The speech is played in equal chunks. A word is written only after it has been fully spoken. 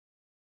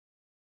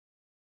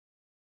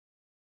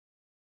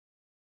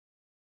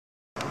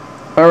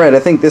Alright, I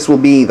think this will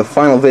be the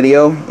final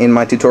video in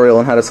my tutorial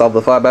on how to solve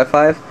the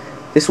 5x5.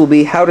 This will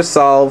be how to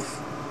solve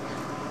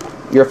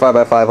your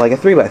 5x5 like a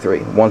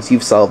 3x3 once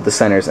you've solved the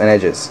centers and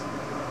edges.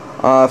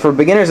 For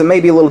beginners, it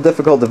may be a little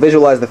difficult to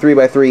visualize the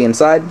 3x3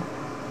 inside,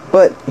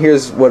 but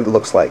here's what it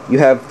looks like. You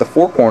have the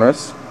four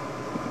corners.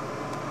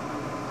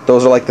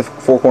 Those are like the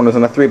four corners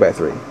on a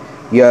 3x3.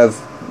 You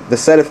have the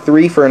set of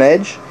 3 for an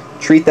edge.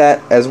 Treat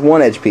that as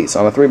one edge piece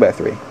on a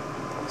 3x3.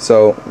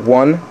 So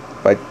 1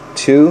 by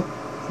 2,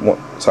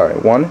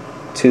 1,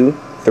 2,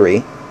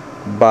 3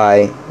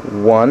 by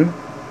 1,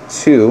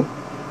 2,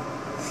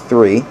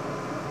 3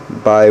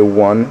 by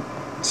 1,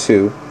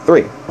 2,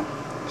 3.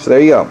 So there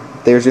you go.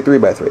 There's your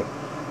 3x3.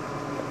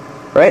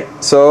 Right?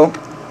 So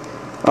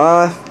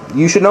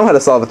you should know how to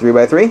solve a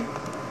 3x3.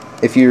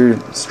 If you're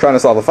trying to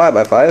solve a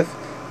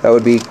 5x5, that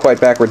would be quite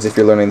backwards if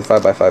you're learning the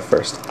 5x5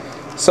 first.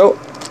 So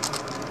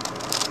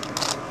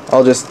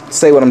I'll just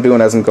say what I'm doing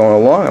as I'm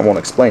going along. I won't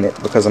explain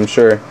it because I'm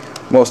sure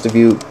most of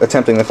you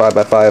attempting the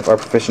 5x5 are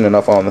proficient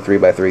enough on the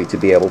 3x3 to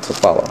be able to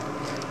follow.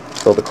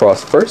 Build the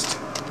cross first.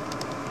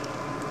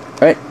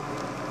 Right?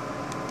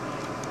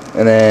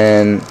 And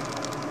then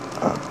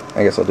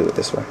I guess I'll do it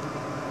this way.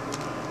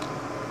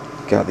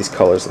 God, these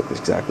colors look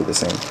exactly the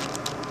same.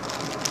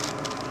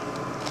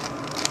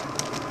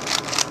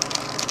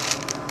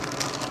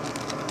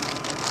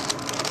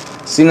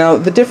 See, now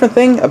the different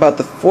thing about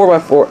the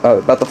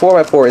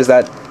 4x4 is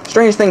that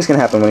strange things can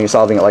happen when you're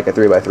solving it like a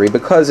 3x3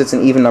 because it's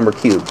an even number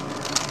cube.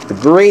 The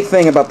great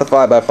thing about the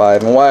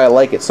 5x5 and why I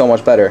like it so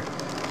much better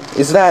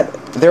is that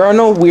there are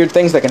no weird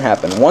things that can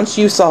happen. Once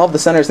you solve the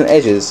centers and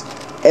edges,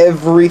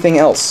 everything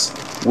else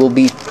will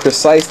be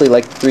precisely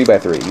like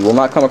 3x3. You will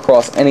not come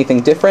across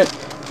anything different.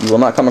 You will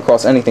not come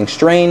across anything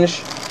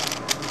strange.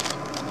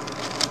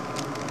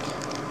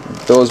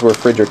 Those were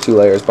fridge or 2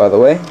 layers, by the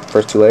way.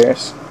 First 2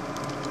 layers.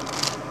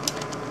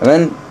 And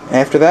then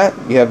after that,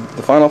 you have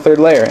the final 3rd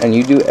layer, and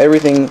you do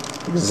everything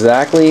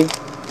exactly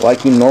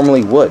like you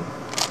normally would.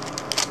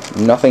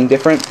 Nothing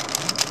different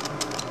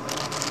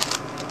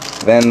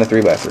than the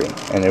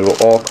 3x3, and it will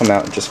all come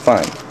out just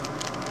fine.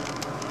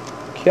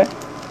 Okay.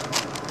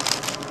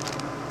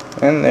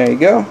 And there you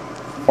go.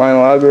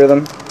 Final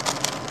algorithm.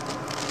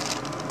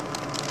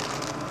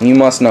 You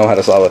must know how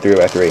to solve a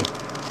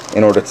 3x3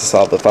 in order to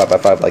solve the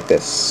 5x5 like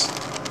this.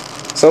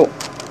 So,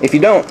 if you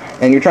don't,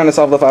 and you're trying to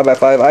solve the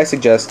 5x5, I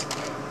suggest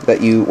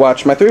that you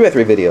watch my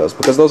 3x3 videos,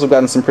 because those have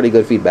gotten some pretty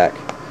good feedback.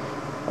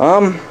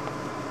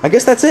 I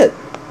guess that's it.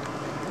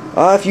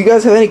 If you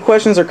guys have any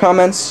questions or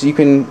comments, you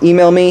can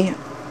email me.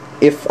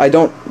 If I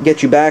don't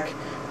get you back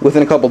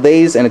within a couple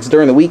days, and it's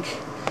during the week,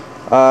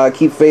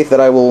 keep faith that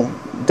I will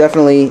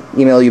definitely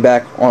email you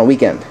back on a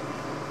weekend.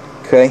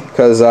 Okay?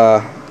 Because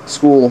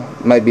school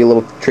might be a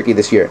little tricky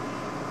this year.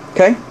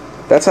 Okay?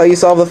 That's how you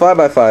solve the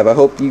 5x5. I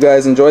hope you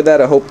guys enjoyed that.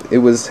 I hope it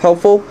was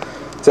helpful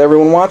to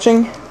everyone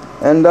watching.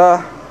 And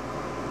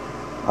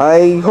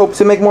I hope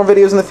to make more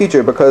videos in the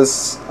future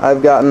because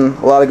I've gotten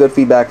a lot of good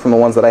feedback from the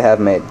ones that I have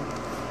made.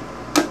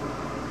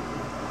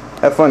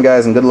 Have fun,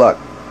 guys, and good luck.